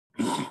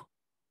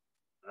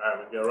All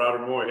right, we got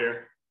Robert Moore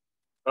here.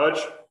 Hutch,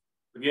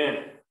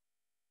 again.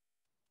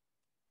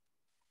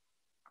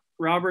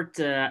 Robert,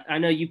 I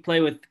know you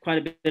play with quite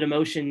a bit of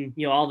emotion,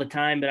 all the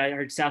time, but I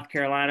heard South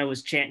Carolina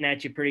was chanting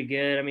at you pretty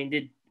good. I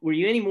mean, were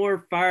you any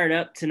more fired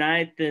up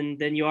tonight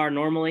than you are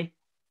normally?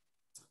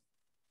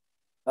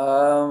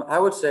 I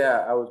would say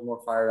I was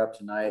more fired up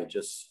tonight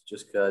just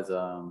because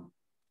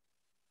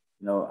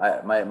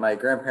my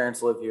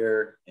grandparents live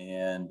here,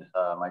 and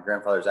my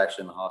grandfather's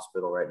actually in the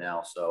hospital right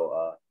now.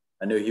 So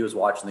I knew he was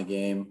watching the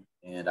game,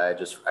 and I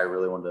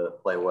really wanted to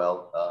play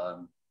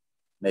well,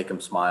 make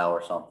him smile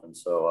or something.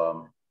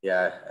 So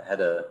yeah, I had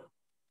to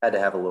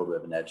have a little bit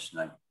of an edge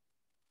tonight.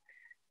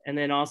 And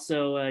then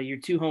also your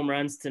 2 home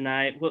runs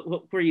tonight.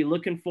 What were you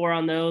looking for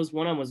on those?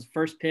 One of them was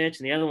first pitch,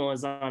 and the other one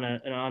was on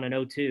an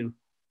 0-2.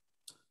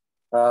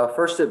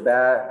 First at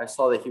bat, I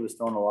saw that he was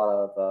throwing a lot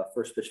of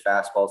first pitch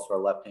fastballs to our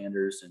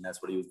left-handers, and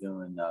that's what he was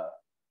doing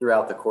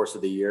throughout the course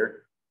of the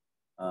year,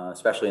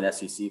 especially in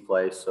SEC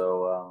play.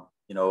 So,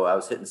 I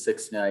was hitting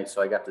 6 tonight, so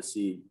I got to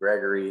see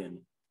Gregory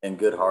and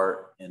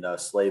Goodhart and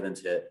Slavin's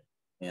hit,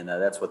 and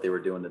that's what they were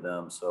doing to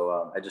them.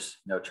 So I just,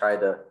 tried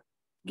to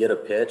get a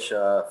pitch,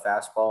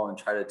 fastball, and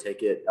try to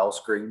take it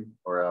L-screen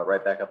or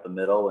right back up the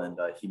middle, and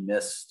he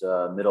missed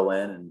middle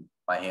in, and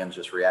my hands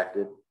just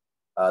reacted.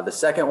 The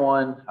second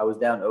one, I was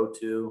down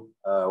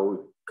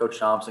 0-2. Coach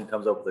Thompson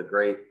comes up with a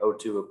great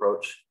 0-2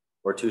 approach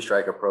or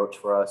 2-strike approach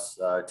for us.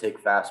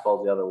 Take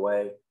fastballs the other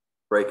way,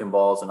 breaking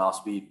balls and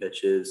off-speed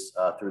pitches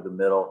through the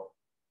middle.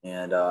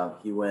 And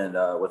he went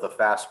with a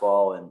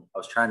fastball, and I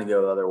was trying to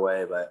go the other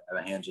way, but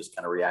my hand just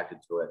kind of reacted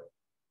to it.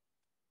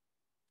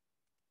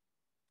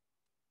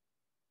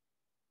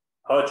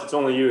 Hutch, it's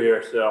only you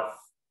here, so.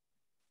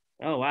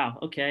 Oh, wow.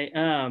 Okay.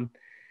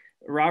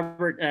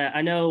 Robert,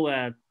 I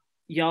know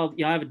y'all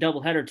have a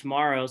doubleheader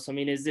tomorrow. So, I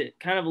mean, is it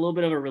kind of a little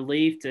bit of a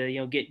relief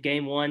to, get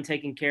game 1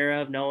 taken care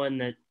of, knowing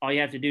that all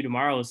you have to do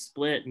tomorrow is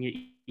split and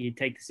you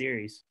take the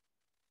series?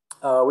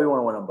 We want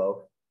to win them both,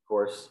 of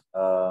course.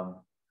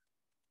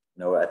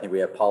 I think we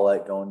have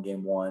Paulette going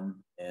game 1,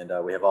 and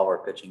we have all of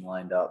our pitching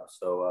lined up.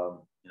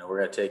 So, we're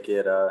going to take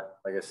it,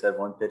 like I said,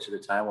 1 pitch at a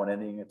time, 1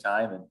 inning at a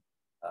time. And,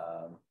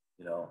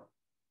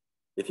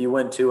 if you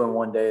win 2 in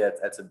one day,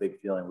 that's a big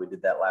feeling. We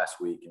did that last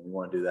week, and we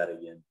want to do that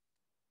again.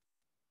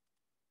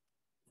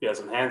 You got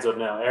some hands up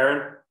now.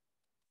 Aaron?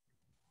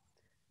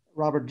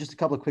 Robert, just a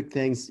couple of quick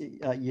things.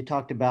 You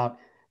talked about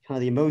kind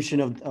of the emotion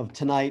of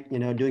tonight,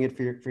 doing it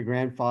for your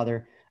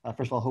grandfather.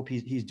 First of all, I hope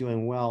he's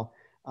doing well.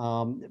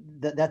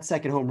 That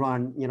second home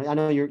run, I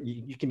know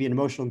you can be an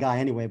emotional guy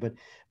anyway, but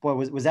boy,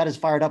 was that as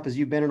fired up as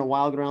you've been in a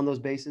while around those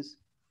bases?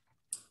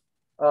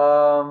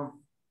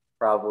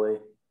 Probably.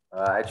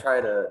 I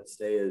try to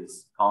stay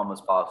as calm as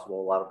possible,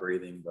 a lot of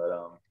breathing, but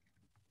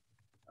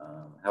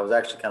I was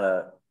actually kind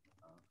of,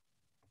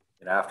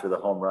 after the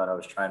home run, I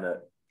was trying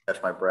to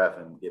catch my breath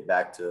and get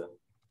back to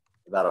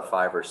about a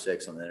 5 or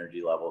 6 on the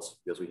energy levels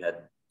because we had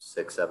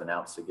 6, 7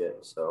 outs to get.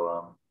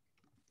 So,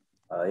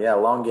 yeah,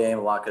 long game,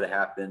 a lot could have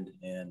happened.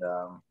 And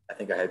I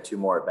think I had 2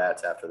 more at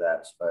bats after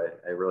that. So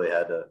I really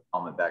had to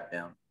calm it back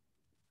down.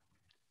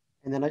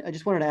 And then I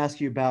just wanted to ask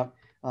you about,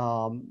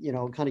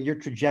 kind of your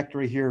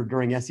trajectory here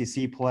during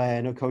SEC play.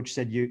 I know Coach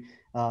said you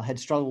had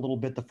struggled a little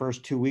bit the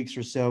first 2 weeks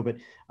or so, but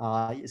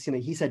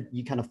he said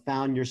you kind of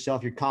found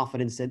yourself, your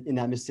confidence in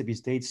that Mississippi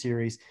State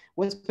series.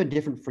 What's been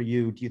different for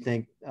you, do you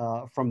think,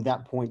 from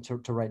that point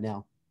to right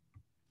now?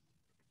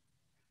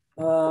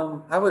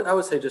 I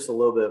would say just a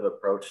little bit of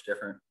approach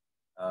different.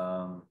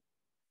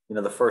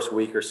 The first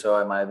week or so,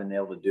 I might have been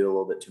able to do a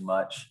little bit too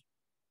much.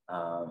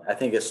 I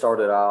think it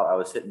started out, I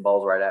was hitting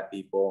balls right at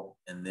people,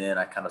 and then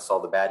I kind of saw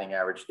the batting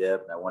average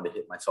dip, and I wanted to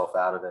hit myself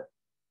out of it,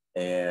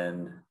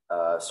 and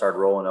started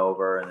rolling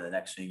over, and the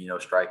next thing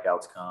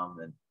strikeouts come,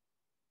 and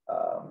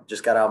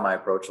just got out of my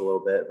approach a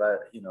little bit.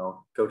 But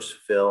Coach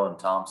Phil and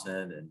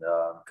Thompson and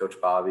Coach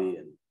Bobby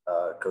and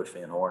Coach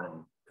Van Horn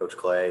and Coach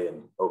Clay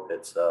and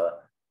Opitz,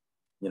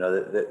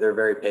 they're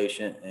very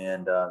patient,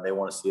 and they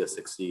want to see us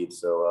succeed.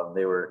 So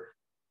they were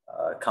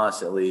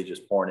constantly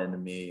just pouring into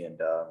me and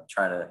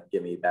trying to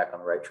get me back on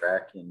the right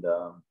track. And,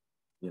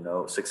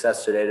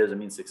 success today doesn't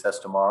mean success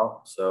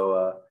tomorrow.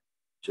 So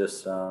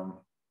just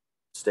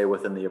stay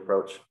within the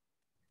approach.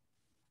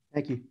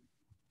 Thank you.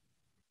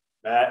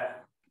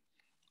 Matt?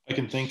 I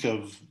can think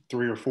of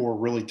 3 or 4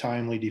 really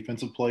timely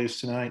defensive plays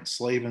tonight.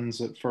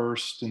 Slavin's at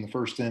first in the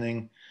first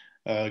inning.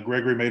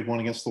 Gregory made one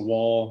against the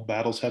wall.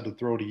 Battles had to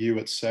throw to you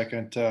at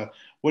second.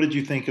 What did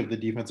you think of the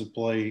defensive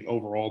play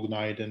overall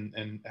tonight,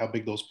 and how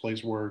big those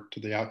plays were to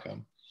the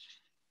outcome?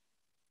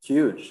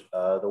 Huge.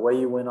 The way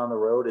you win on the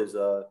road is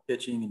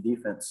pitching and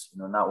defense,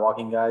 not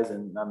walking guys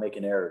and not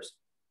making errors.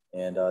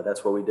 And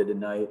that's what we did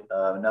tonight.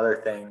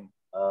 Another thing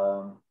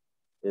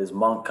is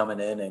Monk coming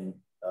in and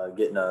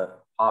getting a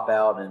pop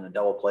out and a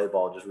double play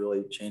ball just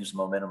really changed the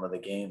momentum of the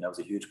game. That was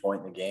a huge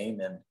point in the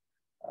game. And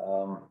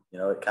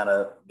it kind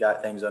of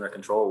got things under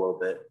control a little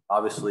bit.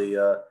 Obviously,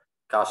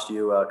 cost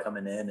you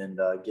coming in and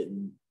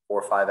getting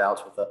 4 or 5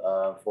 outs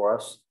for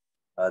us.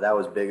 That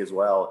was big as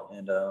well.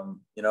 And,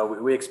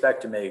 we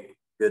expect to make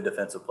good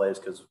defensive plays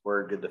because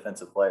we're good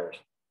defensive players.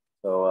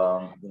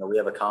 So, we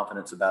have a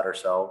confidence about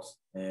ourselves,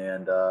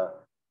 and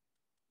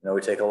we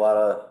take a lot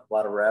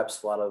of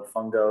reps, a lot of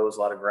fungos, a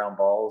lot of ground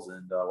balls,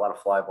 and a lot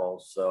of fly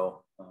balls.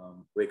 So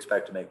we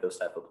expect to make those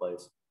type of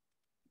plays.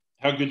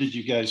 How good did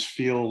you guys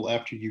feel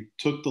after you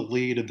took the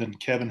lead and then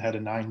Kevin had a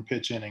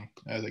 9-pitch inning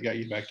that got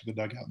you back to the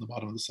dugout in the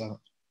bottom of the 7th?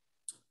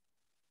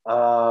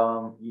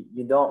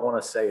 You don't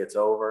want to say it's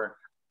over,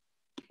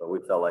 but we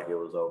felt like it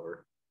was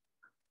over.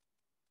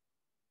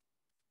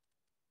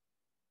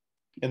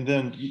 And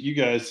then you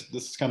guys,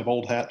 this is kind of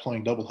old hat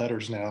playing double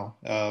headers now.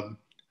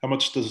 How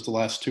much does the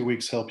last 2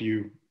 weeks help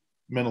you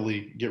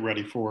mentally get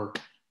ready for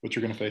what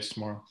you're going to face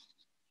tomorrow?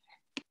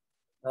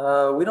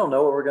 We don't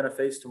know what we're going to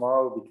face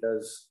tomorrow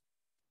because,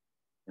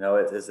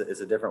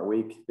 it's a different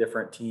week,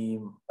 different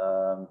team,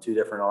 2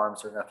 different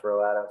arms they're going to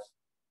throw at us.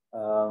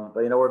 But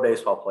we're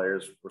baseball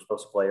players. We're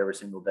supposed to play every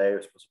single day.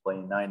 We're supposed to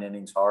play 9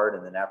 innings hard,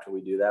 and then after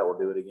we do that, we'll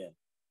do it again.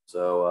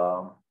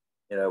 So,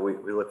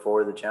 we look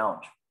forward to the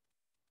challenge.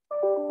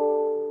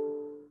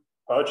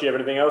 Coach, you have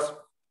anything else?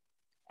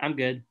 I'm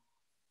good.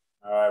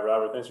 All right,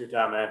 Robert. Thanks for your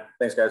time, man.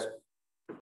 Thanks, guys.